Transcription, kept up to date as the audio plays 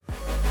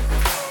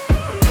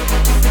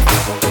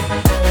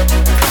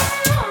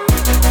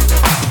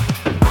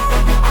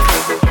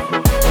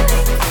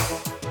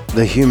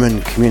The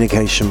Human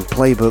Communication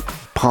Playbook,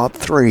 Part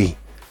 3,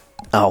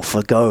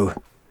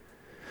 AlphaGo.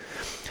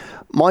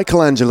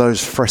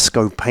 Michelangelo's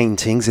fresco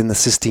paintings in the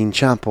Sistine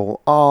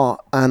Chapel are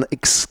an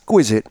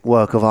exquisite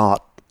work of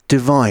art,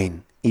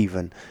 divine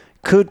even.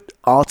 Could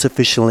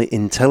artificial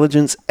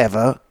intelligence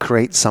ever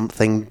create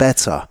something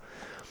better?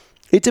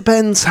 It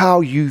depends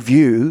how you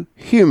view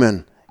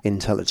human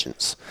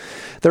intelligence.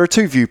 There are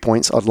two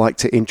viewpoints I'd like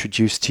to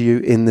introduce to you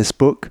in this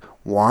book.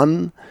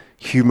 One,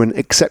 human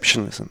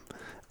exceptionalism,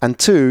 and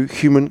two,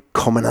 human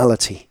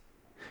commonality.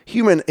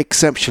 Human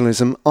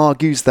exceptionalism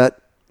argues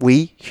that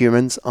we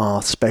humans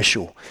are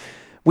special.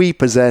 We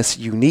possess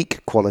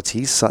unique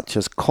qualities such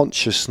as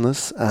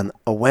consciousness and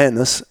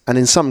awareness, and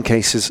in some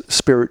cases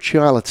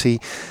spirituality,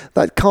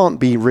 that can't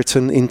be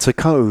written into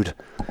code.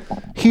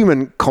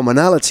 Human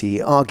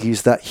commonality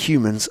argues that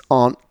humans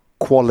aren't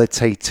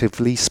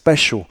qualitatively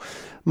special.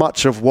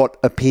 Much of what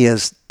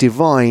appears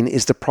divine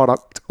is the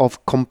product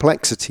of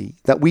complexity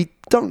that we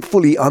don't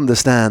fully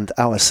understand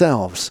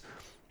ourselves.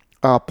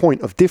 Our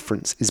point of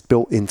difference is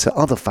built into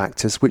other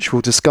factors, which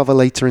we'll discover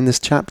later in this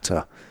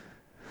chapter.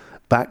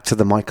 Back to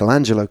the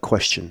Michelangelo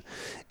question.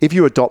 If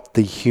you adopt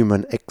the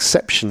human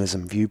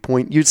exceptionalism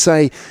viewpoint, you'd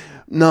say,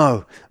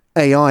 no,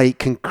 AI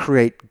can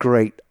create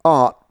great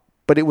art,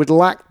 but it would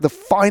lack the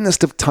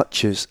finest of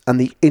touches and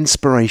the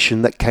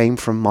inspiration that came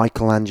from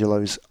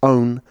Michelangelo's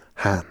own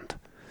hand.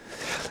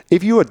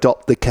 If you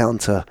adopt the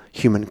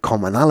counter-human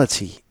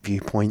commonality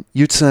viewpoint,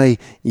 you'd say,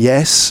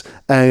 yes,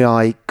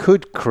 AI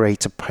could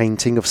create a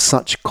painting of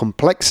such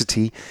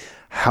complexity.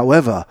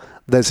 However,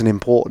 there's an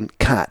important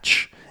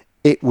catch.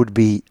 It would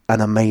be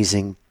an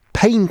amazing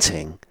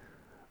painting,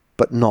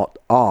 but not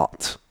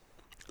art.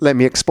 Let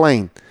me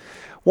explain.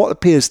 What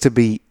appears to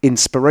be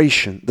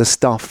inspiration, the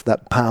stuff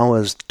that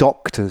powers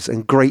doctors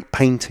and great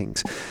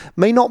paintings,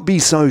 may not be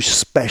so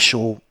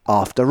special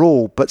after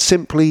all, but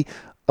simply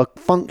a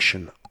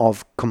function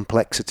of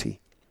complexity.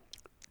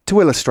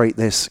 To illustrate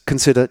this,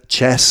 consider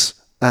chess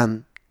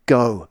and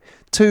Go,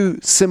 two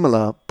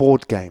similar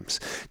board games.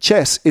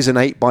 Chess is an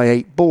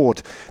 8x8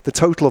 board. The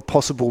total of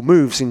possible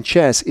moves in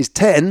chess is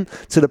 10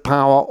 to the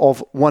power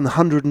of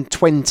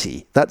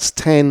 120. That's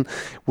 10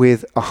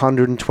 with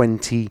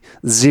 120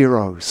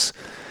 zeros.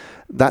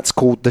 That's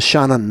called the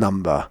Shannon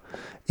number.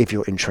 If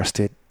you're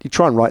interested, you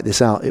try and write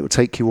this out, it will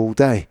take you all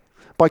day.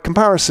 By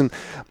comparison,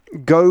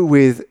 Go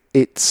with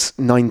its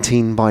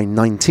 19 by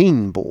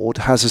 19 board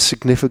has a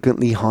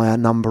significantly higher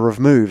number of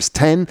moves,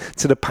 10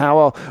 to the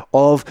power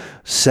of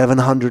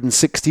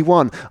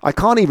 761. I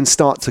can't even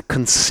start to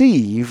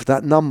conceive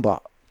that number.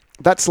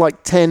 That's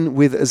like 10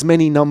 with as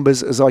many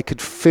numbers as I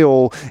could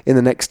fill in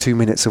the next 2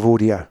 minutes of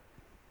audio.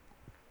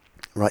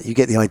 Right, you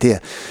get the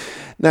idea.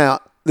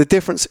 Now, the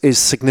difference is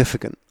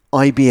significant.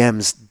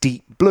 IBM's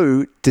Deep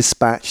Blue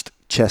dispatched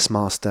chess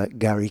master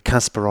Garry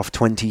Kasparov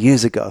 20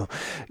 years ago.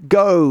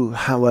 Go,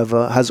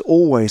 however, has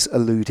always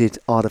eluded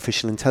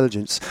artificial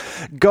intelligence.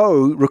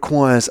 Go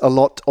requires a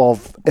lot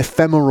of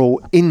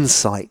ephemeral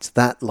insight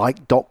that,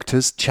 like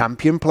doctors,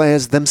 champion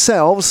players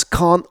themselves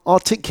can't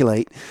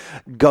articulate.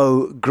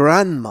 Go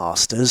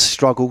grandmasters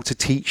struggle to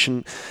teach,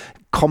 and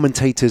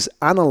commentators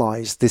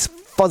analyze this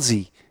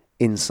fuzzy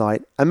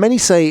insight, and many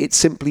say it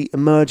simply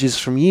emerges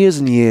from years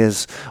and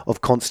years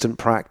of constant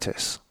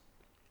practice.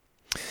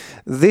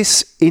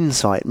 This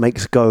insight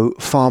makes Go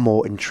far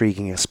more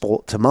intriguing a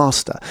sport to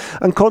master,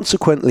 and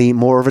consequently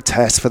more of a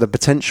test for the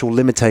potential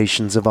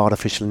limitations of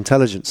artificial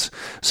intelligence.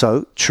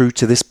 So, true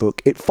to this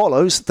book, it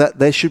follows that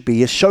there should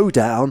be a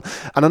showdown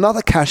and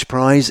another cash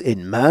prize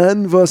in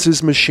man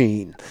versus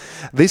machine.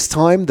 This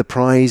time the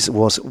prize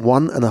was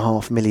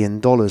 $1.5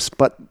 million,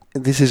 but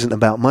this isn't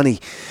about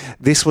money.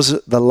 This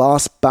was the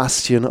last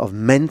bastion of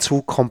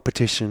mental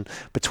competition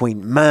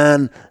between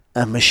man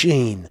and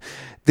machine.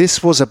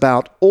 This was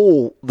about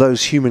all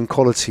those human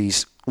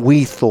qualities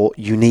we thought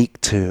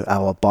unique to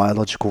our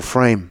biological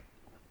frame.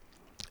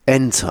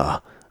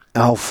 Enter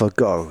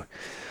AlphaGo,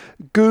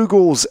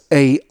 Google's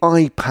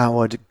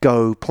AI-powered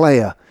Go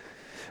player.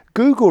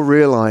 Google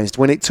realized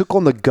when it took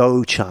on the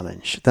Go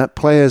challenge that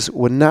players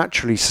were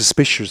naturally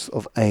suspicious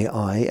of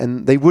AI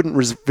and they wouldn't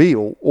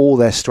reveal all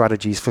their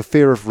strategies for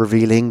fear of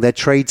revealing their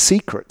trade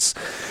secrets.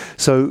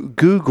 So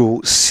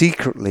Google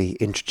secretly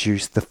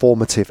introduced the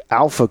formative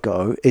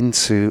AlphaGo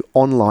into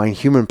online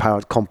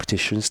human-powered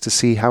competitions to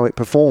see how it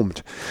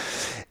performed.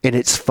 In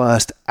its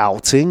first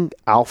outing,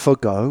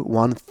 AlphaGo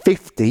won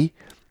 50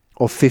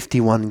 of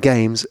 51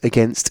 games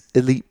against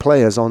elite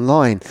players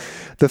online.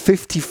 The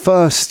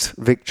 51st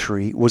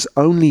victory was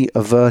only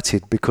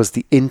averted because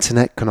the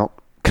internet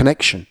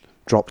connection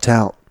dropped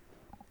out.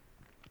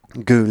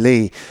 Gu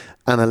Li,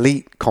 an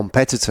elite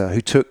competitor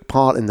who took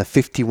part in the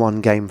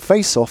 51-game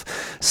face-off,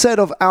 said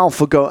of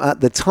AlphaGo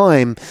at the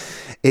time,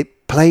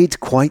 it played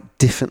quite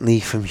differently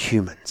from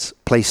humans,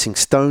 placing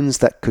stones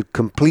that could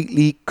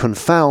completely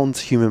confound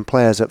human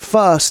players at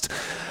first,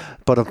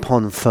 but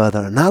upon further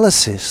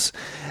analysis,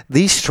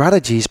 these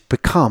strategies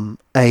become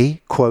a,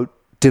 quote,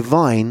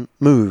 divine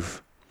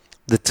move.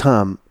 The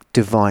term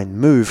divine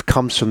move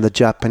comes from the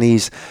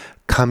Japanese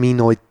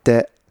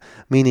kaminoite,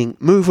 meaning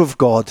move of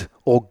God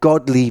or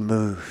godly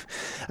move,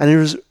 and it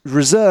was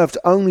reserved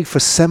only for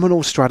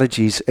seminal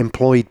strategies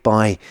employed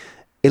by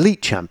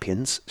elite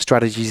champions,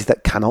 strategies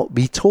that cannot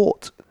be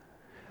taught.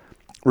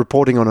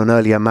 Reporting on an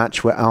earlier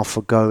match where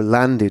AlphaGo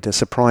landed a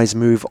surprise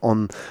move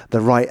on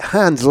the right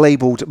hand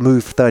labelled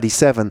Move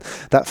 37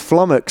 that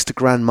flummoxed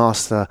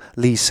Grandmaster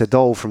Lee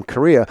Sedol from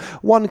Korea,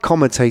 one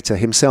commentator,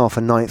 himself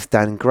a 9th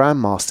Dan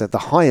Grandmaster, the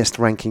highest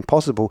ranking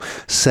possible,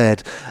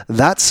 said,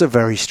 "That's a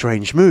very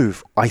strange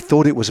move. I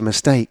thought it was a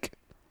mistake."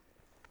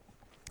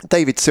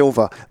 David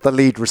Silver, the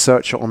lead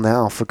researcher on the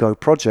AlphaGo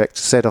project,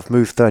 said of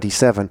Move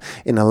 37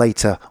 in a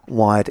later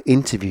Wired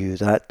interview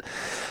that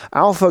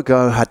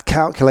AlphaGo had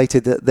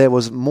calculated that there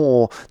was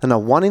more than a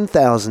 1 in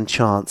 1,000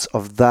 chance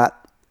of that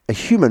a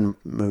human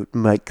would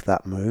make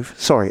that move.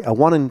 Sorry, a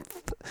 1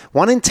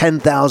 in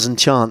 10,000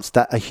 chance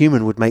that a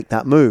human would make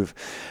that move.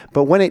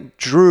 But when it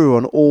drew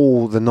on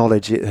all the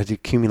knowledge it had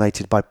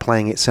accumulated by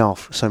playing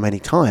itself so many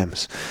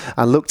times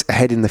and looked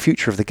ahead in the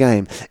future of the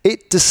game,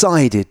 it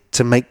decided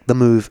to make the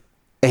move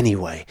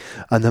anyway,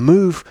 and the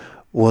move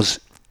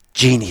was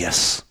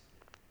genius.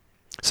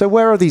 So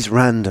where are these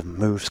random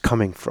moves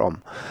coming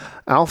from?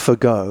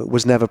 AlphaGo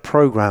was never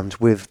programmed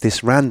with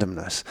this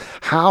randomness.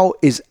 How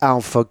is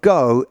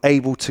AlphaGo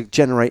able to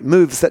generate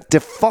moves that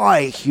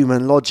defy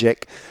human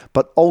logic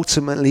but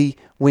ultimately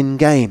win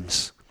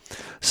games?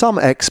 Some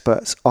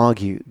experts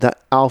argue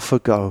that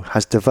AlphaGo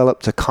has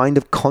developed a kind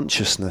of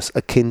consciousness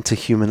akin to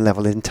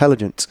human-level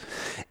intelligence.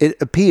 It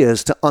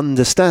appears to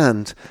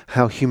understand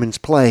how humans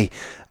play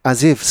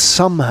as if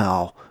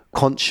somehow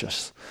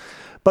conscious.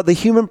 But the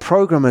human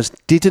programmers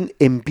didn't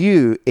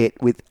imbue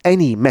it with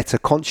any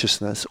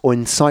meta-consciousness or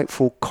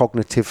insightful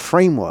cognitive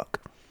framework.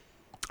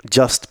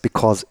 Just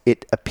because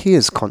it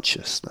appears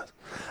conscious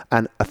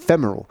and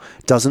ephemeral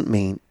doesn't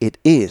mean it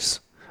is.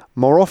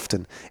 More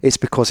often, it's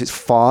because it's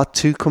far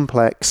too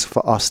complex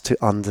for us to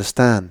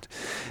understand.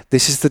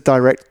 This is the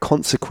direct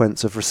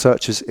consequence of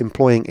researchers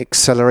employing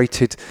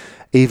accelerated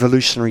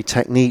evolutionary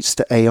techniques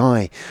to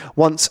AI.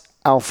 Once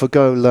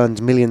AlphaGo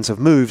learned millions of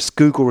moves,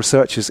 Google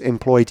researchers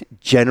employed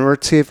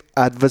generative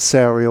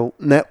adversarial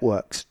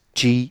networks,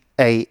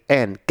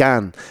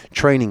 GAN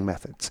training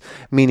methods,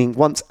 meaning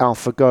once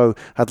AlphaGo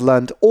had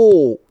learned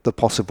all the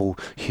possible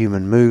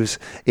human moves,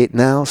 it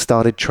now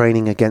started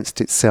training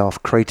against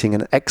itself, creating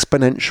an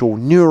exponential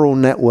neural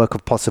network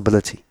of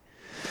possibility.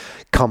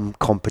 Come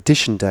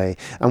competition day,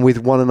 and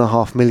with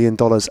 $1.5 million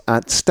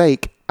at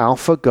stake,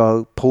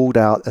 AlphaGo pulled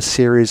out a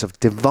series of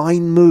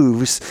divine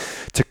moves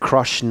to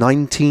crush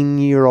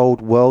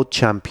 19-year-old world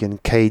champion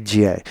Ke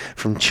Jie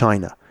from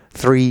China,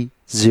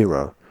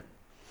 3-0.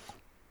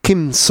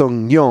 Kim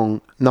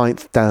Sung-yong,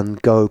 9th Dan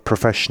Go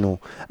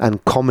professional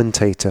and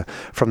commentator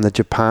from the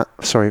Japan...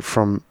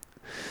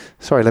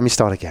 let me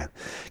start again.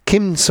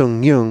 Kim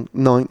Sung-young,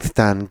 9th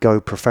Dan Go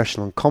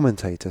professional and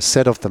commentator,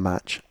 said of the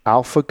match,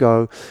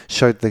 AlphaGo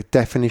showed the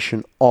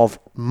definition of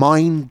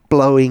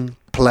mind-blowing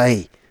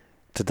play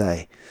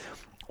today.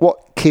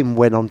 What Kim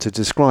went on to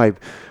describe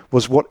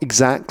was what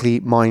exactly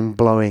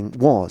mind-blowing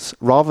was.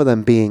 Rather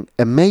than being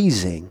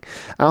amazing,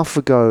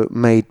 AlphaGo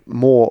made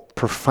more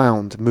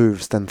profound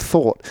moves than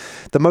thought.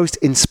 The most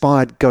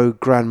inspired Go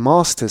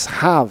grandmasters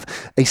have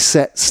a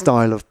set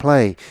style of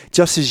play,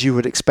 just as you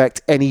would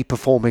expect any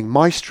performing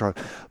maestro,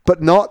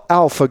 but not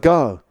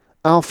AlphaGo.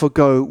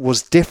 AlphaGo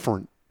was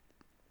different.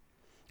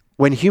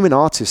 When human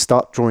artists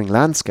start drawing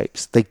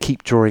landscapes, they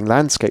keep drawing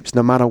landscapes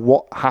no matter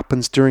what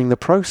happens during the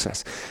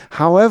process.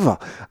 However,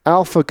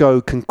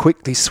 AlphaGo can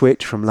quickly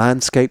switch from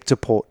landscape to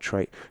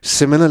portrait.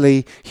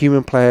 Similarly,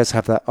 human players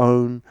have their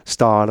own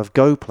style of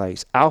Go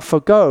plays.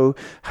 AlphaGo,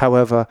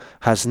 however,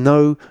 has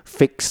no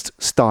fixed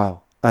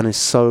style and is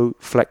so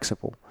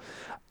flexible.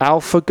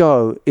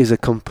 AlphaGo is a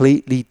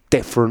completely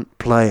different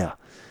player.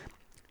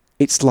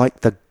 It's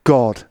like the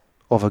god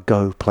of a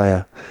Go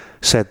player,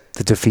 said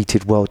the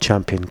defeated world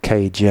champion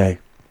Ke Jie.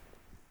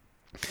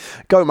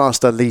 Go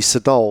master Lee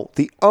Sedol,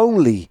 the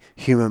only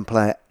human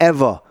player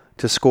ever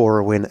to score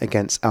a win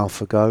against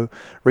AlphaGo,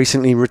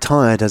 recently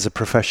retired as a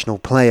professional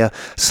player,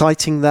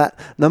 citing that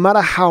no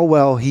matter how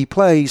well he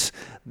plays,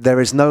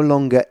 there is no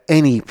longer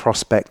any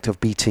prospect of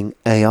beating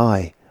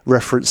AI.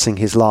 Referencing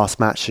his last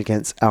match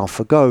against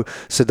AlphaGo,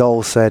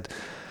 Sedol said,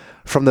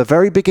 "From the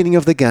very beginning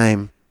of the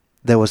game,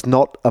 there was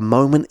not a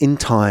moment in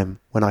time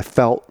when I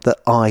felt that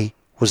I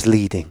was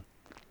leading."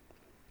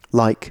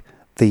 Like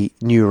the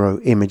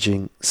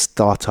neuroimaging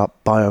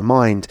startup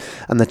BioMind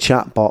and the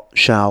chatbot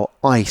Xiao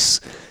Ice,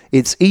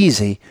 it's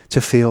easy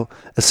to feel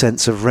a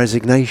sense of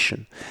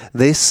resignation.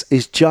 This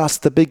is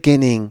just the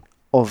beginning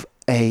of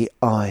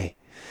AI.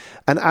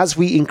 And as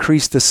we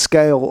increase the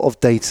scale of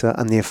data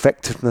and the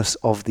effectiveness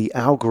of the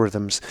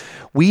algorithms,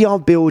 we are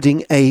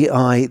building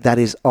AI that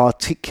is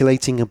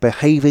articulating and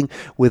behaving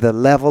with a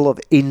level of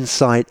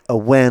insight,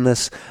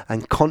 awareness,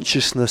 and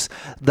consciousness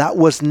that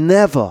was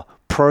never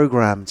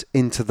programmed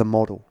into the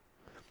model.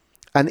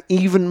 And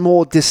even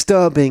more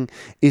disturbing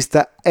is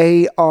that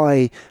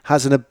AI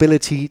has an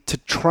ability to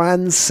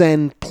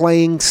transcend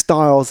playing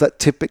styles that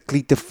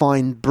typically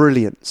define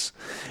brilliance,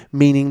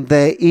 meaning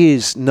there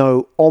is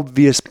no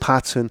obvious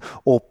pattern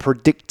or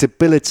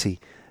predictability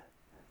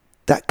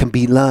that can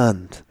be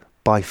learned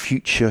by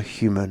future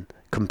human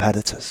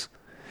competitors.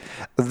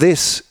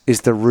 This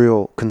is the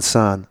real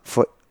concern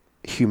for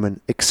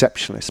human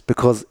exceptionalists,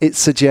 because it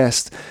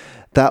suggests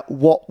that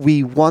what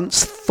we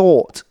once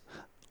thought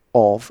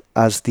of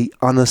as the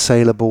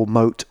unassailable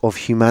moat of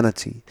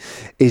humanity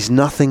is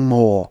nothing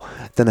more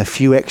than a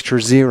few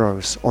extra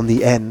zeros on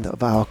the end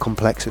of our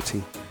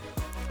complexity.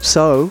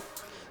 So,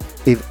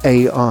 if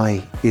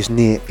AI is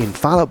near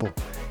infallible,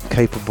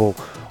 capable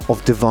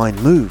of divine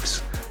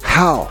moves,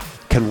 how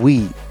can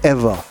we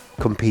ever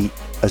compete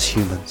as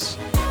humans?